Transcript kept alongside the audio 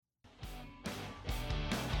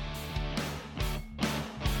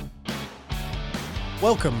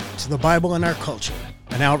Welcome to the Bible in Our Culture,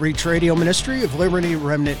 an outreach radio ministry of Liberty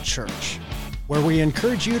Remnant Church, where we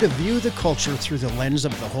encourage you to view the culture through the lens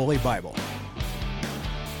of the Holy Bible.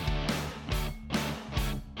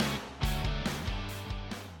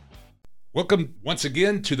 Welcome once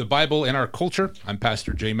again to the Bible in Our Culture. I'm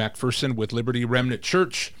Pastor Jay McPherson with Liberty Remnant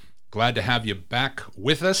Church. Glad to have you back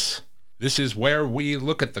with us. This is where we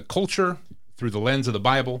look at the culture through the lens of the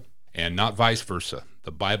Bible and not vice versa,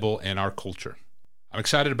 the Bible and our culture. I'm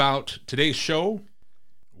excited about today's show.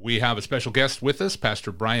 We have a special guest with us,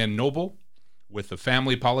 Pastor Brian Noble with the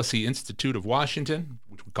Family Policy Institute of Washington,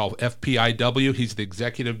 which we call FPIW. He's the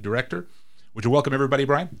executive director. Would you welcome everybody,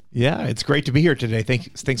 Brian? Yeah, it's great to be here today.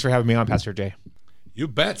 Thanks for having me on, Pastor Jay. You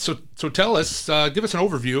bet. So tell us, give us an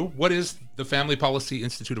overview. What is the Family Policy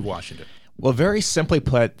Institute of Washington? Well, very simply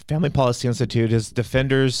put, Family Policy Institute is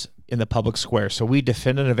defenders in the public square. So we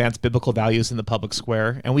defend and advance biblical values in the public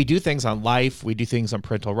square, and we do things on life. We do things on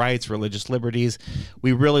parental rights, religious liberties.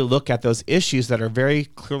 We really look at those issues that are very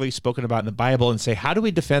clearly spoken about in the Bible and say, how do we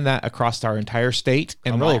defend that across our entire state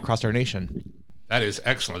and really across our nation? That is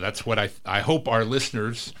excellent. That's what I hope our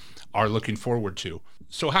listeners are looking forward to.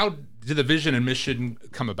 So how did the vision and mission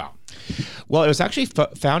come about? Well, it was actually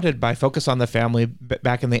founded by Focus on the Family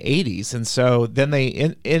back in the 80s. And so then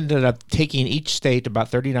they ended up taking each state, about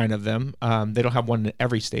 39 of them. They don't have one in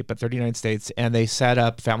every state, but 39 states. And they set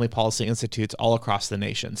up Family Policy Institutes all across the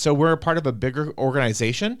nation. So we're a part of a bigger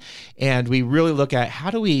organization. And we really look at how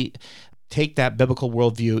do we take that biblical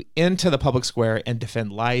worldview into the public square and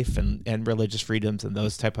defend life and religious freedoms and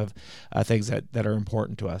those type of things that are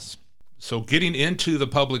important to us. So getting into the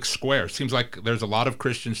public square, seems like there's a lot of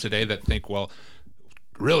Christians today that think, well,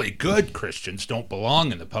 really good Christians don't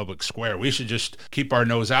belong in the public square. We should just keep our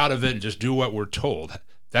nose out of it and just do what we're told.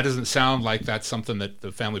 That doesn't sound like that's something that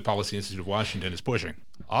the Family Policy Institute of Washington is pushing.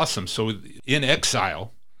 Awesome. So in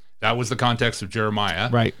exile, that was the context of Jeremiah.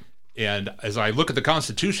 Right. And as I look at the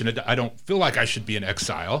Constitution, I don't feel like I should be in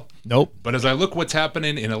exile. Nope. But as I look what's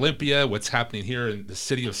happening in Olympia, what's happening here in the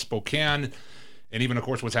city of Spokane, and even, of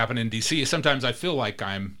course, what's happening in D.C., sometimes I feel like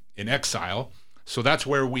I'm in exile. So that's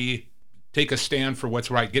where we take a stand for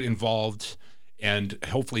what's right, get involved, and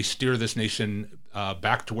hopefully steer this nation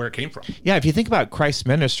back to where it came from. Yeah, if you think about Christ's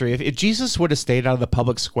ministry, if Jesus would have stayed out of the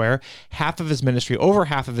public square, over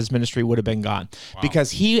half of his ministry would have been gone. Wow.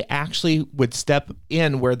 Because he actually would step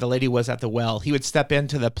in where the lady was at the well. He would step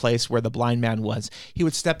into the place where the blind man was. He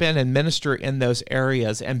would step in and minister in those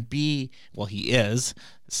areas and he is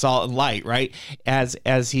salt and light, right?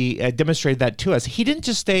 As he demonstrated that to us. He didn't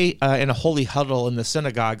just stay in a holy huddle in the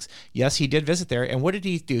synagogues. Yes, he did visit there. And what did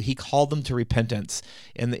he do? He called them to repentance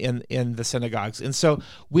in the synagogues. And so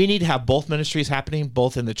we need to have both ministries happening,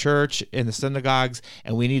 both in the church, in the synagogues,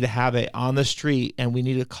 and we need to have it on the street, and we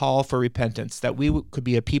need to call for repentance, that we could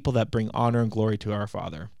be a people that bring honor and glory to our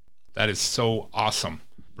Father. That is so awesome.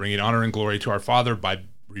 Bringing honor and glory to our Father by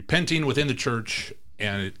repenting within the church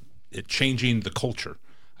and it changing the culture.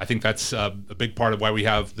 I think that's a big part of why we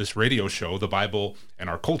have this radio show, The Bible and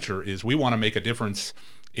Our Culture, is we want to make a difference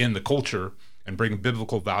in the culture and bring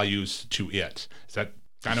biblical values to it. Is that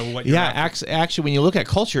kind of what you're after? Actually, when you look at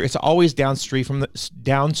culture, it's always downstream from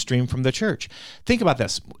the church. Think about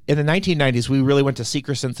this. In the 1990s, we really went to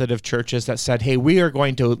seeker-sensitive churches that said, hey, we are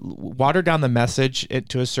going to water down the message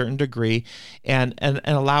to a certain degree and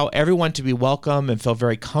allow everyone to be welcome and feel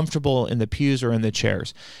very comfortable in the pews or in the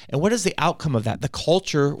chairs. And what is the outcome of that? The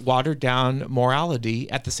culture watered down morality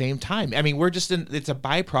at the same time. I mean, it's a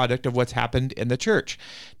byproduct of what's happened in the church.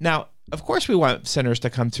 Now, of course we want sinners to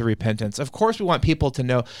come to repentance. Of course we want people to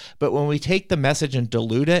know. But when we take the message and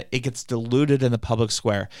dilute it, it gets diluted in the public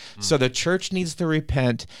square. So the church needs to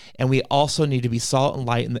repent, and we also need to be salt and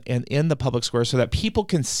light in the public square so that people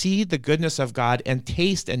can see the goodness of God and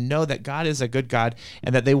taste and know that God is a good God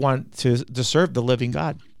and that they want to serve the living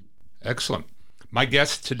God. Excellent. My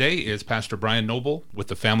guest today is Pastor Brian Noble with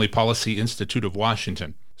the Family Policy Institute of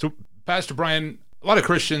Washington. So, Pastor Brian, a lot of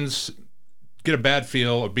Christians get a bad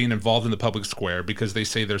feel of being involved in the public square because they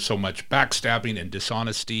say there's so much backstabbing and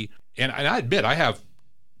dishonesty. And I admit, I have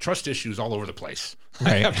trust issues all over the place.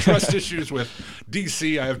 Right. I have trust issues with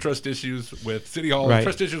D.C. I have trust issues with City Hall. Right. I have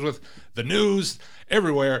trust issues with the news,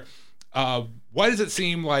 everywhere. Why does it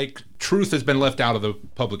seem like truth has been left out of the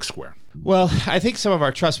public square? Well, I think some of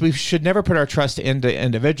our trust, we should never put our trust into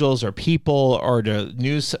individuals or people or to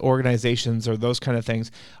news organizations or those kind of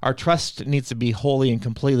things. Our trust needs to be wholly and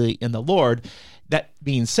completely in the Lord. That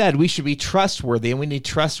being said, we should be trustworthy, and we need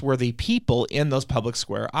trustworthy people in those public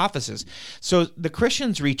square offices. So the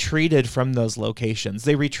Christians retreated from those locations.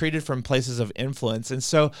 They retreated from places of influence. And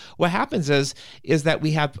so what happens is that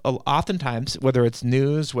we have oftentimes, whether it's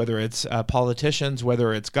news, whether it's politicians,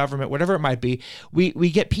 whether it's government, whatever it might be, we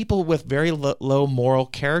get people with very low moral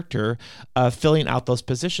character filling out those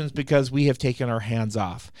positions because we have taken our hands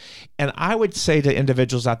off. And I would say to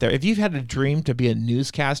individuals out there, if you've had a dream to be a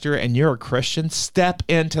newscaster and you're a Christian, step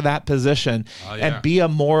into that position and be a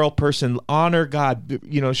moral person, honor God,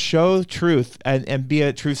 show truth and be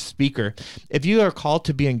a truth speaker. If you are called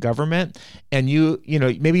to be in government and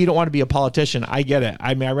maybe you don't want to be a politician, I get it.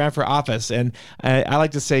 I mean, I ran for office, and I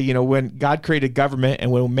like to say, when God created government and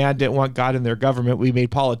when man didn't want God in their government, we made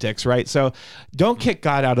politics, right? So don't kick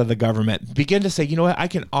God out of the government. Begin to say, you know what, I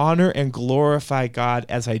can honor and glorify God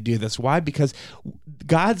as I do this. Why? Because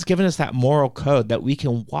God's given us that moral code that we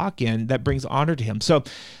can walk in that brings honor to him. So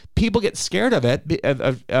people get scared of it,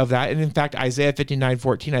 of that. And in fact, Isaiah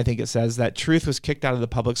 59:14, I think it says that truth was kicked out of the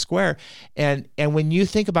public square. And when you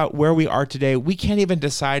think about where we are today, we can't even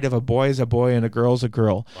decide if a boy is a boy and a girl is a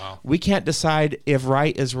girl. Wow. We can't decide if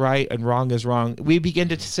right is right and wrong is wrong. We begin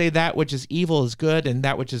to say that which is evil is good and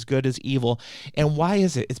that which is good is evil. And why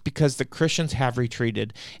is it? It's because the Christians have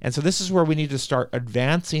retreated. And so this is where we need to start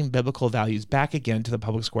advancing biblical values back again to the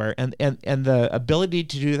public square. And the ability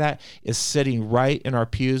to do that is sitting right in our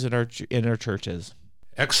pews in our churches.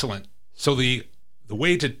 Excellent. So the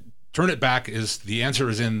way to turn it back is the answer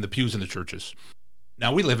is in the pews in the churches.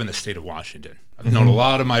 Now, we live in the state of Washington. I've known a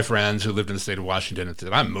lot of my friends who lived in the state of Washington and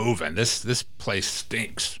said, I'm moving. This place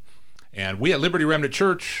stinks. And we at Liberty Remnant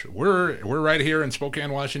Church, we're right here in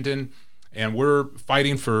Spokane, Washington, and we're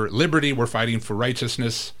fighting for liberty. We're fighting for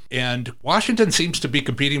righteousness. And Washington seems to be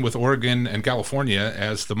competing with Oregon and California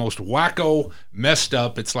as the most wacko, messed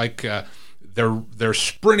up. It's like they're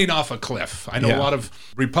sprinting off a cliff. I know a lot of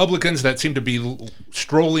Republicans that seem to be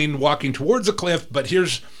strolling, walking towards a cliff, but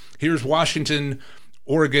here's Washington,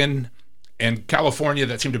 Oregon, and California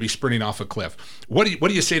that seem to be sprinting off a cliff. What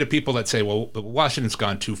do you say to people that say, well, Washington's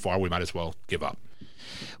gone too far, we might as well give up?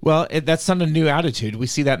 Well, that's not a new attitude. We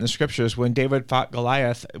see that in the scriptures. When David fought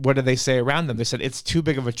Goliath, what did they say around them? They said, it's too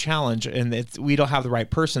big of a challenge and we don't have the right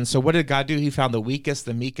person. So what did God do? He found the weakest,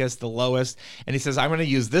 the meekest, the lowest. And he says, I'm going to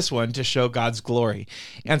use this one to show God's glory.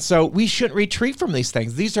 And so we shouldn't retreat from these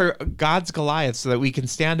things. These are God's Goliaths so that we can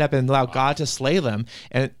stand up and allow God to slay them.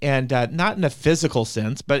 And not in a physical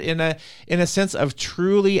sense, but in a sense of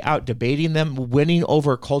truly out debating them, winning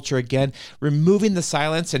over culture again, removing the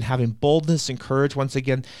silence and having boldness and courage once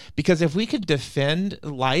again. Because if we can defend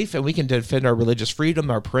life and we can defend our religious freedom,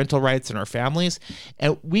 our parental rights, and our families,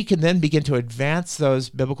 and we can then begin to advance those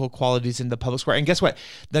biblical qualities in the public square. And guess what?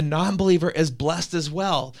 The non-believer is blessed as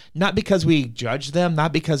well. Not because we judge them,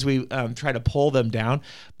 not because we try to pull them down,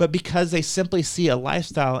 but because they simply see a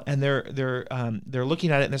lifestyle and they're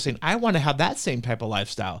looking at it and they're saying, I want to have that same type of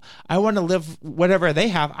lifestyle. I want to live whatever they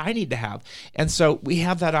have, I need to have. And so we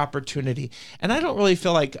have that opportunity. And I don't really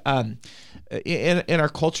feel like in our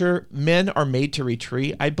culture, men are made to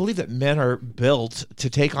retreat. I believe that men are built to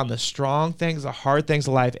take on the strong things, the hard things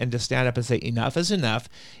of life, and to stand up and say, enough is enough.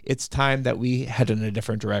 It's time that we head in a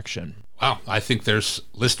different direction. Wow. I think there's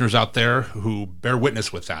listeners out there who bear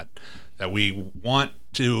witness with that we want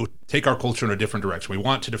to take our culture in a different direction. We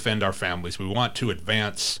want to defend our families. We want to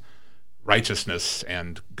advance righteousness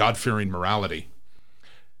and God-fearing morality.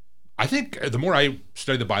 I think the more I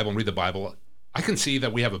study the Bible and read the Bible, I can see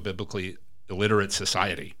that we have a biblically illiterate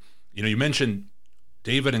society. You mentioned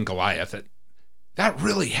David and Goliath. That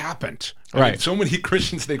really happened. Right. I mean, so many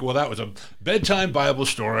Christians think, well, that was a bedtime Bible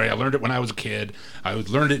story. I learned it when I was a kid. I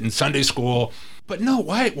learned it in Sunday school. But no,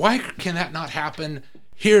 why can that not happen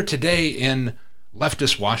here today in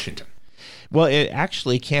leftist Washington? Well, it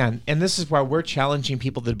actually can. And this is why we're challenging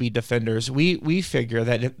people to be defenders. We figure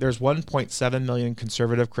that if there's 1.7 million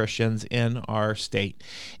conservative Christians in our state.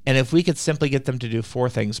 And if we could simply get them to do four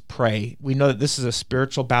things: pray. We know that this is a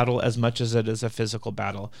spiritual battle as much as it is a physical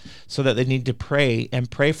battle, so that they need to pray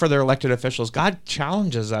and pray for their elected officials. God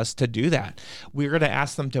challenges us to do that. We're going to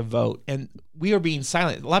ask them to vote. And we are being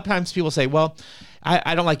silent. A lot of times people say, well,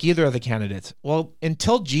 I don't like either of the candidates. Well,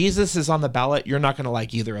 until Jesus is on the ballot, you're not going to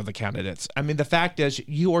like either of the candidates. I mean, the fact is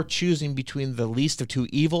you are choosing between the least of two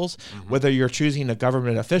evils, whether you're choosing a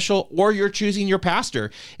government official or you're choosing your pastor.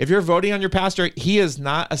 If you're voting on your pastor, he's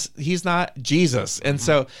not Jesus. And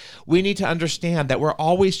so we need to understand that we're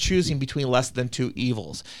always choosing between less than two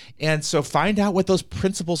evils. And so find out what those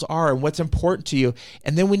principles are and what's important to you.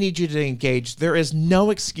 And then we need you to engage. There is no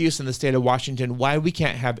excuse in the state of Washington why we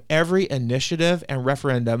can't have every initiative and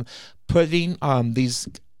referendum putting these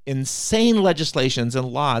insane legislations and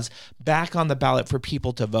laws back on the ballot for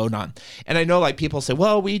people to vote on. And I know like people say,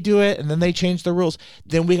 well, we do it and then they change the rules.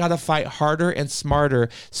 Then we got to fight harder and smarter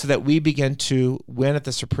so that we begin to win at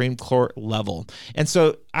the Supreme Court level. And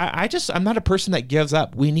so I'm not a person that gives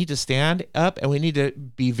up. We need to stand up and we need to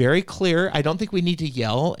be very clear. I don't think we need to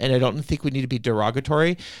yell and I don't think we need to be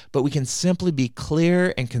derogatory, but we can simply be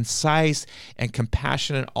clear and concise and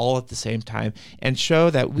compassionate all at the same time and show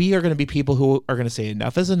that we are going to be people who are going to say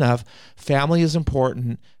enough is enough. Family is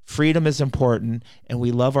important. Freedom is important. And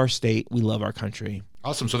we love our state. We love our country.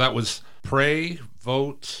 Awesome. So that was pray,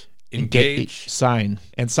 vote, engage, sign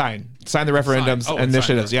the referendums,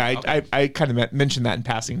 initiatives. I kind of mentioned that in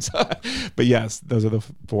passing. But yes, those are the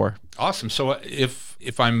four. Awesome. So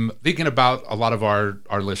if I'm thinking about a lot of our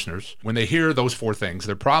listeners, when they hear those four things,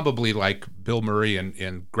 they're probably like Bill Murray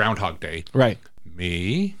in Groundhog Day. Right.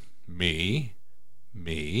 Me.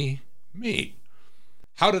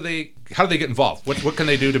 How do they get involved? What can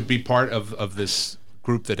they do to be part of this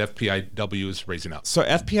group that FPIW is raising up? So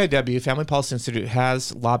FPIW, Family Policy Institute,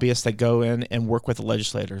 has lobbyists that go in and work with the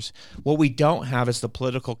legislators. What we don't have is the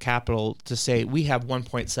political capital to say we have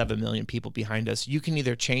 1.7 million people behind us. You can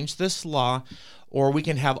either change this law or we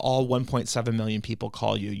can have all 1.7 million people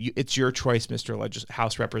call you. It's your choice, Mr.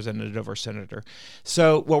 House Representative or Senator.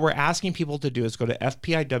 So what we're asking people to do is go to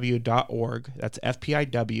fpiw.org. That's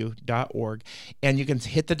fpiw.org. And you can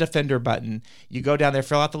hit the Defender button. You go down there,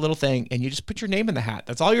 fill out the little thing, and you just put your name in the hat.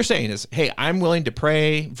 That's all you're saying is, hey, I'm willing to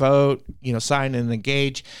pray, vote, sign and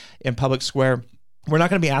engage in public square. We're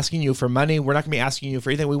not going to be asking you for money. We're not going to be asking you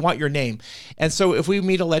for anything. We want your name. And so if we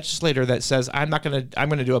meet a legislator that says, I'm going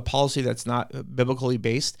to do a policy that's not biblically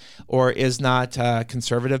based or is not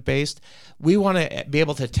conservative based, we want to be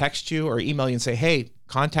able to text you or email you and say, hey,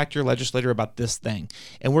 contact your legislator about this thing.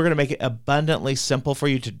 And we're going to make it abundantly simple for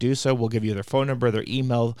you to do so. We'll give you their phone number, their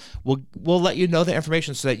email. We'll let you know the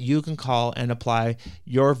information so that you can call and apply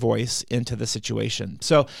your voice into the situation.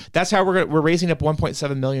 So that's how we're raising up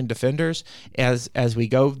 1.7 million defenders as we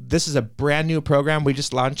go. This is a brand new program. We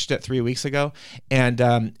just launched it 3 weeks ago, and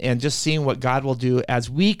just seeing what God will do as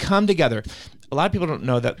we come together. A lot of people don't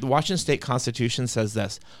know that the Washington State Constitution says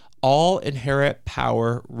this: all inherent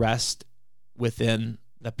power rests within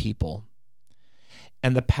the people.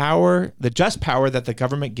 And the just power that the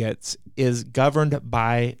government gets is governed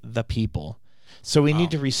by the people. So we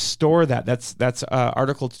need to restore that. That's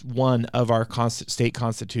Article 1 of our state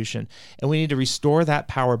constitution. And we need to restore that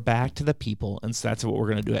power back to the people. And so that's what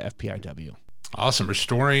we're going to do at FPIW. Awesome.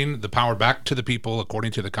 Restoring the power back to the people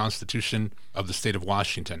according to the Constitution of the state of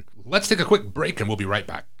Washington. Let's take a quick break and we'll be right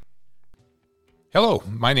back. Hello,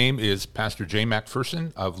 my name is Pastor J.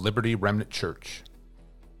 McPherson of Liberty Remnant Church.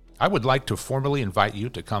 I would like to formally invite you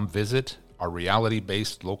to come visit our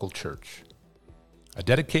reality-based local church. A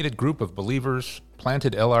dedicated group of believers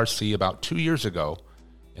planted LRC about 2 years ago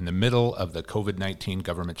in the middle of the COVID-19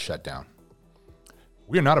 government shutdown.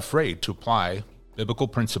 We are not afraid to apply biblical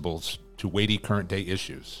principles to weighty current-day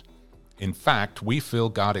issues. In fact, we feel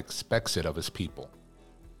God expects it of His people.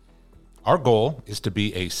 Our goal is to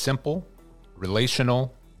be a simple,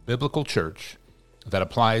 relational, biblical church that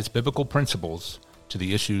applies biblical principles to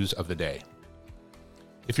the issues of the day.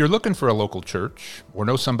 If you're looking for a local church or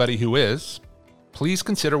know somebody who is, please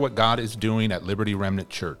consider what God is doing at Liberty Remnant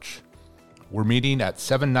Church. We're meeting at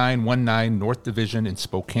 7919 North Division in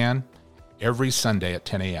Spokane every Sunday at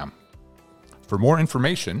 10 a.m. For more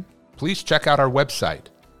information, please check out our website,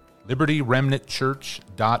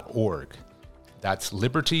 libertyremnantchurch.org. That's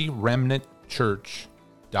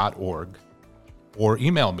libertyremnantchurch.org. Or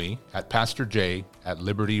email me at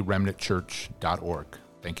pastorj@libertyremnantchurch.org.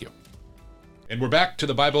 Thank you. And we're back to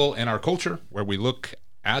the Bible and our culture, where we look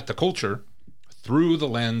at the culture through the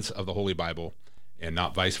lens of the Holy Bible and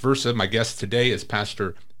not vice versa. My guest today is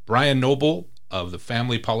Pastor Brian Noble of the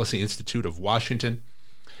Family Policy Institute of Washington.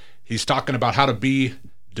 He's talking about how to be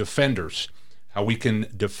defenders, how we can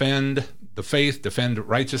defend the faith, defend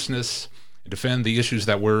righteousness, and defend the issues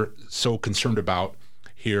that we're so concerned about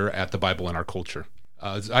here at the Bible and our culture.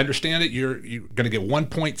 As I understand it, you're going to get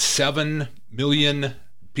 1.7 million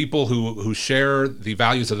people who share the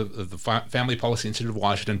values of the Family Policy Institute of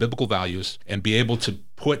Washington, biblical values, and be able to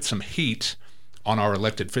put some heat on our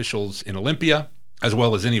elected officials in Olympia as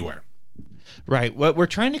well as anywhere. Right. What we're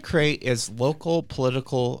trying to create is local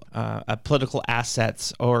political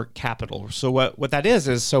assets or capital. So what that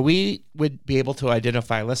is so we would be able to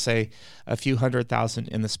identify, let's say, a few 100,000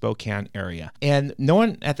 in the Spokane area. And no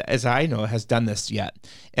one, as I know, has done this yet.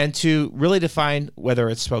 And to really define whether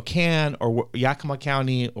it's Spokane or Yakima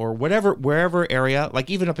County or wherever area,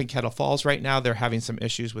 like even up in Kettle Falls right now, they're having some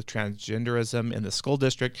issues with transgenderism in the school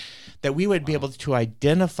district, that we would be able to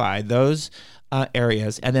identify those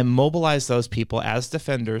areas and then mobilize those people as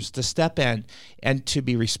defenders to step in and to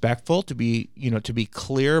be respectful, to be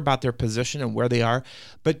clear about their position and where they are,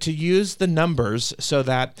 but to use the numbers so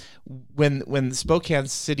that when Spokane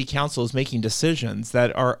City Council is making decisions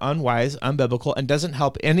that are unwise, unbiblical, and doesn't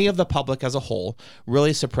help any of the public as a whole,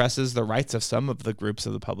 really suppresses the rights of some of the groups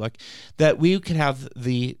of the public, that we could have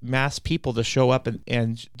the mass people to show up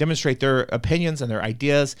and demonstrate their opinions and their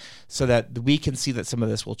ideas so that we can see that some of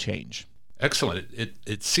this will change. Excellent.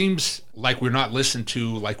 It seems like we're not listened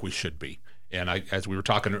to like we should be. And as we were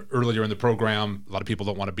talking earlier in the program, a lot of people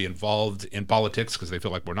don't want to be involved in politics because they feel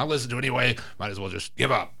like we're not listened to anyway. Might as well just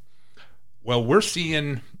give up. Well, we're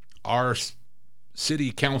seeing our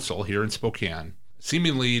city council here in Spokane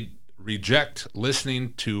seemingly reject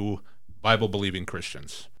listening to Bible-believing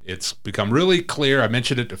Christians. It's become really clear. I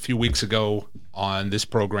mentioned it a few weeks ago on this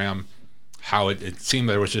program, how it seemed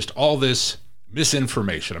there was just all this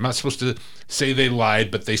misinformation. I'm not supposed to say they lied,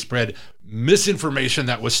 but they spread misinformation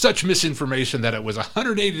that was such misinformation that it was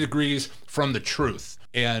 180 degrees from the truth.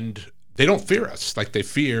 And they don't fear us like they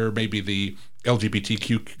fear maybe the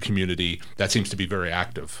LGBTQ community that seems to be very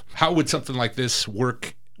active. How would something like this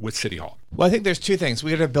work with City Hall? Well, I think there's two things.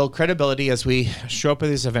 We got to build credibility as we show up at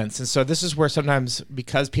these events. And so this is where sometimes,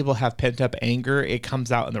 because people have pent up anger, it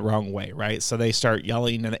comes out in the wrong way, right? So they start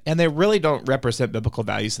yelling and they really don't represent biblical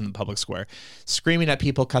values in the public square. Screaming at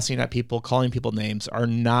people, cussing at people, calling people names are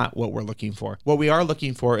not what we're looking for. What we are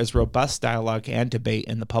looking for is robust dialogue and debate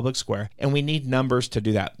in the public square. And we need numbers to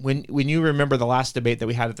do that. When you remember the last debate that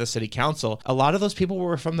we had at the city council, a lot of those people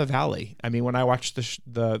were from the Valley. I mean, when I watched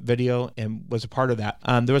the video and was a part of that,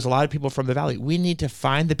 there was a lot of people from the Valley. We need to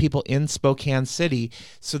find the people in Spokane City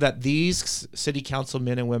so that these city council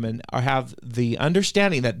men and women have the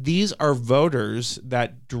understanding that these are voters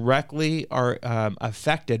that directly are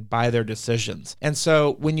affected by their decisions. And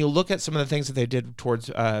so when you look at some of the things that they did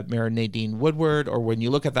towards Mayor Nadine Woodward, or when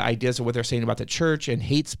you look at the ideas of what they're saying about the church and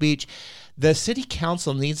hate speech, the city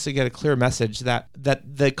council needs to get a clear message that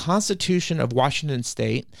the Constitution of Washington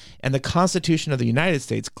State and the Constitution of the United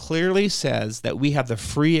States clearly says that we have the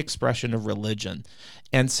free expression of religion.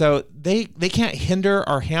 And so they can't hinder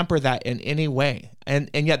or hamper that in any way. And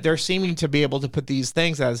yet they're seeming to be able to put these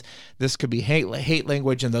things as this could be hate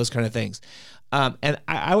language and those kind of things. And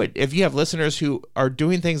I would, if you have listeners who are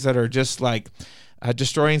doing things that are just like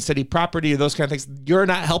destroying city property, those kind of things, you're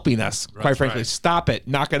not helping us, quite frankly. Right. Stop it.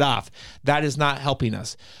 Knock it off. That is not helping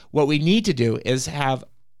us. What we need to do is have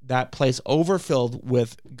that place overfilled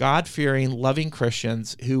with God-fearing, loving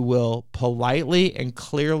Christians who will politely and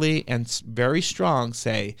clearly and very strong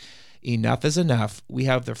say, enough is enough. We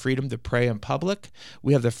have the freedom to pray in public.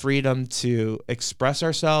 We have the freedom to express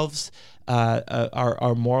ourselves,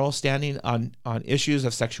 our moral standing on issues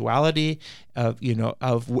of sexuality,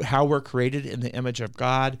 of how we're created in the image of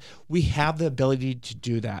God. We have the ability to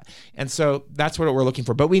do that. And so that's what we're looking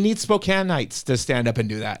for. But we need Spokaneites to stand up and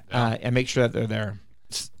do that and make sure that they're there.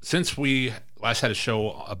 Since we last had a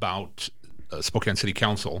show about Spokane City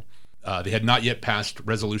Council, they had not yet passed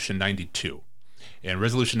Resolution 92. And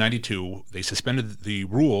Resolution 92, they suspended the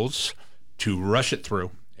rules to rush it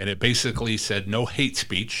through. And it basically said no hate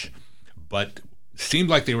speech, but seemed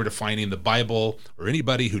like they were defining the Bible, or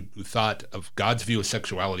anybody who thought of God's view of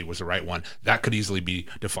sexuality was the right one. That could easily be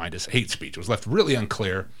defined as hate speech. It was left really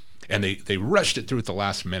unclear, and they rushed it through at the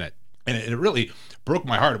last minute. And it really broke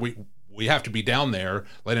my heart. We have to be down there,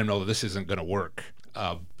 let them know that this isn't going to work.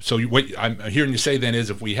 So what I'm hearing you say then is,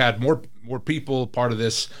 if we had more people part of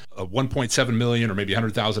this, 1.7 million or maybe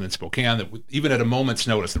 100,000 in Spokane, that even at a moment's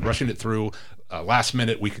notice, that rushing it through last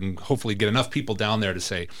minute, we can hopefully get enough people down there to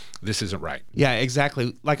say this isn't right. Yeah,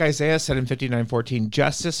 exactly. Like Isaiah said in 59:14,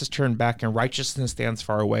 justice is turned back and righteousness stands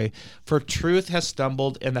far away, for truth has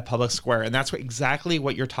stumbled in the public square. And that's exactly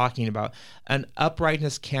what you're talking about. An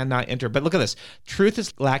uprightness cannot enter. But look at this. Truth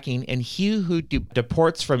is lacking, and he who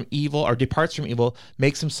departs from evil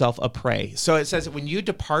makes himself a prey. So it says that when you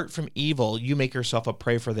depart from evil, evil, you make yourself a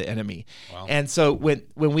prey for the enemy. Wow. And so when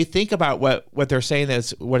we think about what they're saying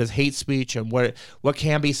is what is hate speech and what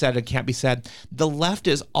can be said and can't be said, the left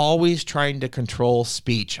is always trying to control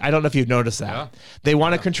speech. I don't know if you've noticed that. Yeah. They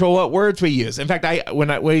want to control what words we use. In fact,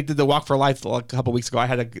 when we did the Walk for Life a couple weeks ago, I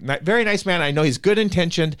had a very nice man. I know he's good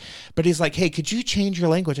intentioned, but he's like, hey, could you change your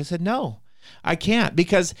language? I said, no. I can't,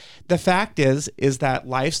 because the fact is that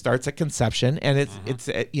life starts at conception, and it's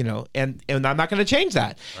and I'm not going to change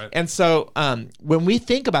that. Right. And so when we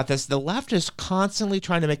think about this, the left is constantly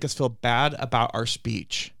trying to make us feel bad about our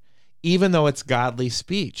speech, even though it's godly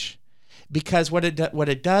speech. Because what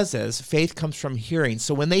it does is faith comes from hearing.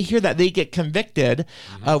 So when they hear that, they get convicted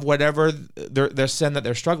of whatever their sin that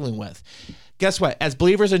they're struggling with. Guess what? As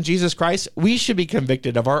believers in Jesus Christ, we should be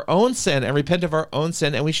convicted of our own sin and repent of our own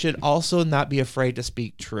sin, and we should also not be afraid to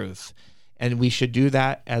speak truth. And we should do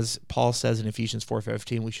that, as Paul says in Ephesians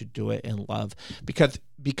 4:15, we should do it in love,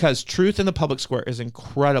 because truth in the public square is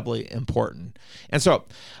incredibly important. And so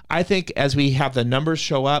I think as we have the numbers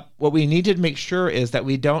show up, what we need to make sure is that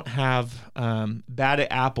we don't have bad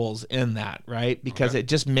apples in that, right? Because it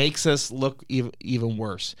just makes us look even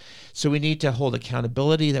worse. So we need to hold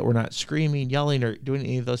accountability, that we're not screaming, yelling, or doing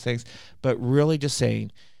any of those things, but really just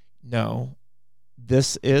saying, no,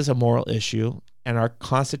 this is a moral issue, and our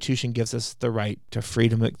Constitution gives us the right to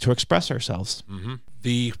freedom to express ourselves. Mm-hmm.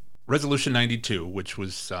 The Resolution 92, which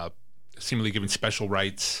was seemingly giving special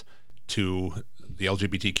rights to the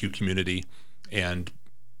LGBTQ community and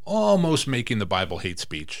almost making the Bible hate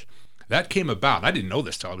speech, that came about. I didn't know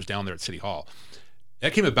this till I was down there at City Hall.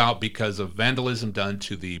 That came about because of vandalism done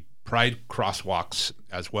to the Pride crosswalks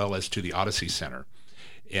as well as to the Odyssey Center.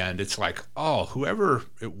 And it's like, oh, whoever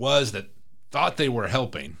it was that thought they were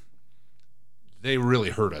helping, they really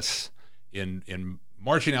hurt us in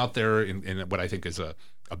marching out there in what I think is a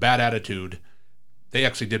bad attitude. They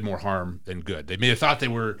actually did more harm than good. They may have thought they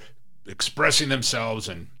were expressing themselves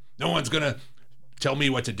and no one's going to tell me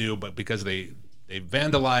what to do, but because they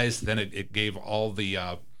vandalized, then it gave all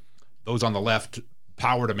the those on the left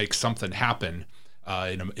power to make something happen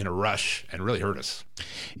in a rush, and really hurt us.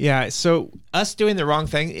 Yeah, so us doing the wrong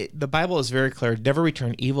thing, the Bible is very clear. Never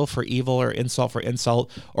return evil for evil, or insult for insult,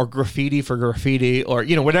 or graffiti for graffiti, or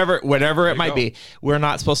whatever it might be. We're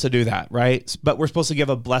not supposed to do that, right? But we're supposed to give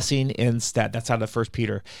a blessing instead. That's out of 1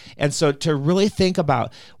 Peter. And so to really think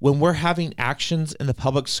about when we're having actions in the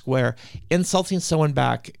public square, insulting someone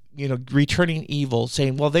back, returning evil,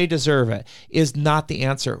 saying, well, they deserve it, is not the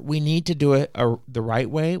answer. We need to do it the right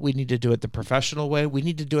way. We need to do it the professional way. We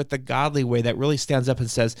need to do it the godly way that really stands up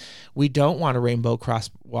and says, we don't want a rainbow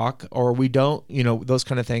crosswalk, or we don't, those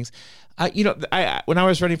kind of things. When I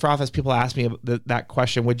was running for office, people asked me that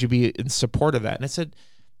question, would you be in support of that? And I said,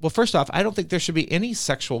 well, first off, I don't think there should be any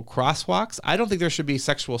sexual crosswalks. I don't think there should be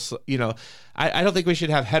sexual, I don't think we should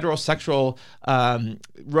have heterosexual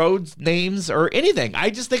road names or anything. I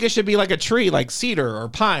just think it should be like a tree, like cedar or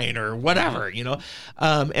pine or whatever,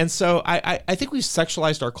 And so I think we've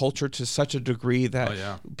sexualized our culture to such a degree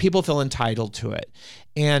that people feel entitled to it.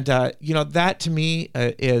 And, that to me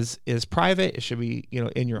is private. It should be,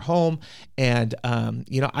 in your home. And,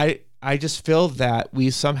 I just feel that we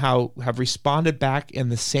somehow have responded back in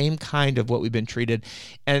the same kind of what we've been treated.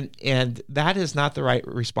 And that is not the right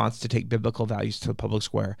response to take biblical values to the public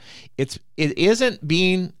square. It isn't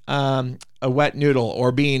being a wet noodle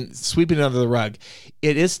or being sweeping under the rug.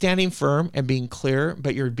 It is standing firm and being clear,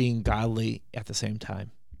 but you're being godly at the same time.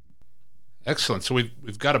 Excellent. So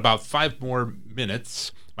we've got about 5 more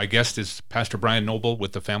minutes. My guest is Pastor Brian Noble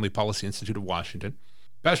with the Family Policy Institute of Washington.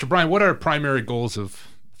 Pastor Brian, what are primary goals of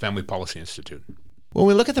Family Policy Institute? When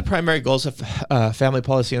we look at the primary goals of Family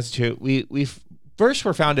Policy Institute, we first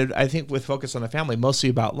were founded, I think, with focus on the family, mostly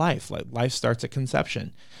about life. Like life starts at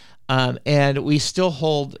conception. And we still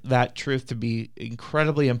hold that truth to be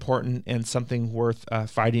incredibly important and something worth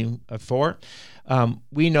fighting for.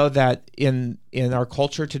 We know that in our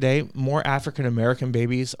culture today, more African American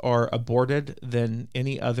babies are aborted than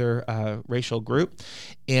any other racial group.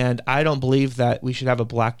 And I don't believe that we should have a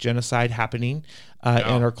black genocide happening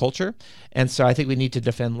in our culture. And so I think we need to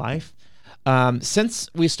defend life. Since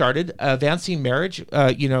we started advancing marriage,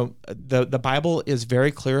 the Bible is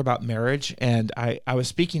very clear about marriage. And I was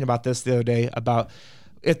speaking about this the other day about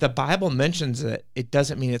if the Bible mentions it, it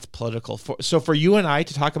doesn't mean it's political. So for you and I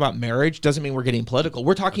to talk about marriage doesn't mean we're getting political.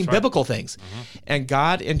 We're talking biblical things. Mm-hmm. And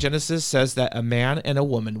God in Genesis says that a man and a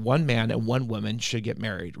woman, one man and one woman should get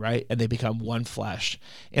married, right? And they become one flesh.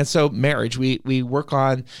 And so marriage, we work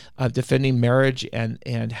on defending marriage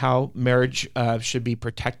and how marriage should be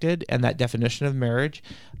protected and that definition of marriage.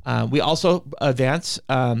 We also advance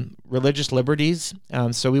religious liberties.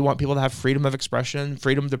 So we want people to have freedom of expression,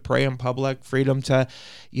 freedom to pray in public, freedom to,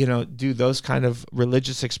 do those kind of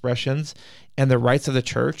religious expressions, and the rights of the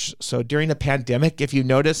church. So during the pandemic, if you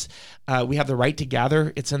notice, we have the right to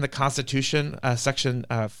gather. It's in the Constitution, Section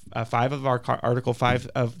 5 of our Article 5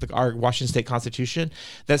 of our Washington State Constitution,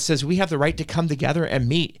 that says we have the right to come together and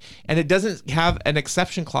meet. And it doesn't have an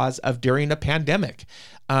exception clause of during a pandemic.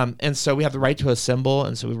 And so we have the right to assemble,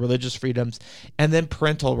 and so religious freedoms, and then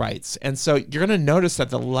parental rights. And so you're going to notice that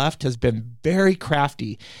the left has been very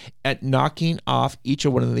crafty at knocking off each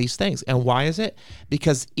of one of these things. And why is it?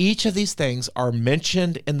 Because each of these things are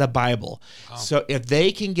mentioned in the Bible. Oh. So if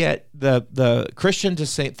they can get the Christian to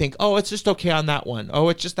think, oh, it's just okay on that one. Oh,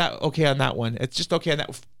 it's just okay on that one. It's just okay on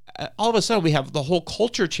that. All of a sudden, we have the whole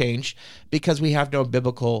culture change because we have no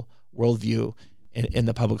biblical worldview in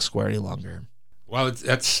the public square any longer. Well,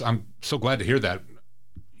 I'm so glad to hear that.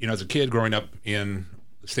 As a kid growing up in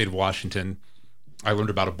the state of Washington, I learned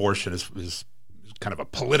about abortion as kind of a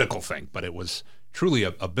political thing, but it was truly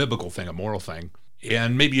a biblical thing, a moral thing.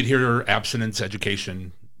 And maybe you'd hear abstinence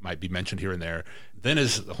education might be mentioned here and there. Then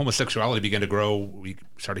as homosexuality began to grow, we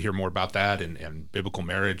started to hear more about that and biblical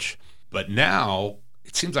marriage. But now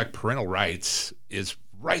it seems like parental rights is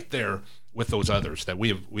right there with those others, that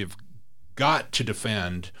we've got to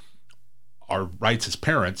defend our rights as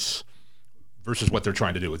parents versus what they're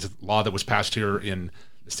trying to do. It's a law that was passed here in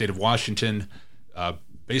the state of Washington,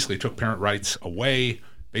 basically took parent rights away,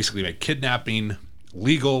 basically made kidnapping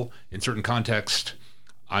legal in certain contexts.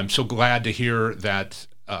 I'm so glad to hear that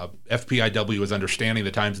FPIW is understanding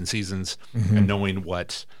the times and seasons and knowing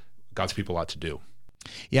what God's people ought to do.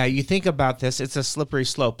 Yeah, you think about this, it's a slippery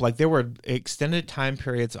slope. Like there were extended time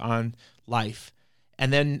periods on life.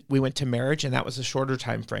 And then we went to marriage, and that was a shorter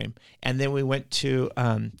time frame. And then we went to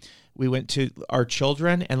our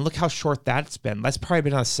children, and look how short that's been. That's probably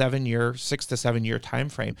been a 6 to 7 year time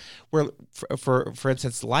frame. Where, for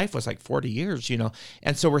instance, life was like 40 years,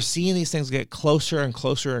 And so we're seeing these things get closer and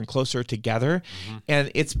closer and closer together, and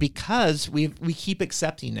it's because we keep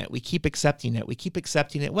accepting it. We keep accepting it. We keep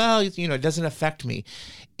accepting it. Well, it doesn't affect me.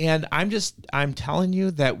 And I'm telling you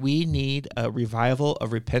that we need a revival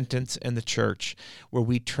of repentance in the church where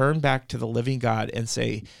we turn back to the living God and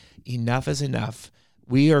say, enough is enough.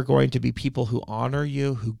 We are going to be people who honor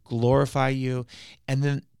you, who glorify you, and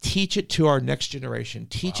then teach it to our next generation,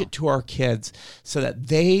 teach it to our kids so that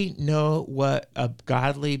they know what a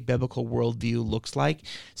godly biblical worldview looks like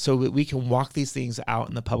so that we can walk these things out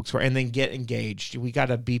in the public square and then get engaged. We got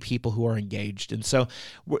to be people who are engaged. And so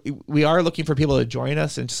we are looking for people to join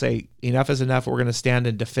us and to say, enough is enough. We're going to stand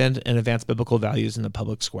and defend and advance biblical values in the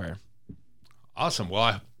public square. Awesome. Well,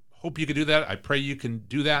 I hope you can do that. I pray you can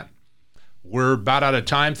do that. We're about out of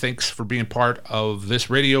time. Thanks for being part of this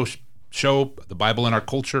radio show, The Bible in Our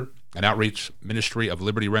Culture, an outreach ministry of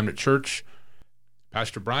Liberty Remnant Church.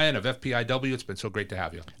 Pastor Brian of FPIW, it's been so great to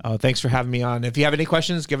have you. Oh, thanks for having me on. If you have any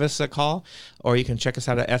questions, give us a call, or you can check us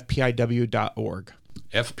out at fpiw.org.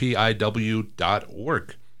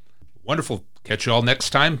 fpiw.org. Wonderful. Catch you all next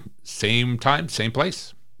time, same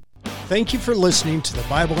place. Thank you for listening to The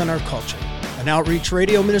Bible in Our Culture, an outreach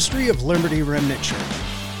radio ministry of Liberty Remnant Church.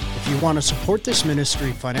 If you want to support this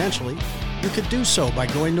ministry financially, you could do so by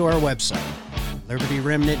going to our website,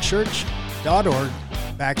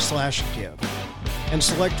 libertyremnantchurch.org/give, and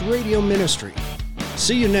select Radio Ministry.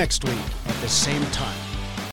 See you next week at the same time.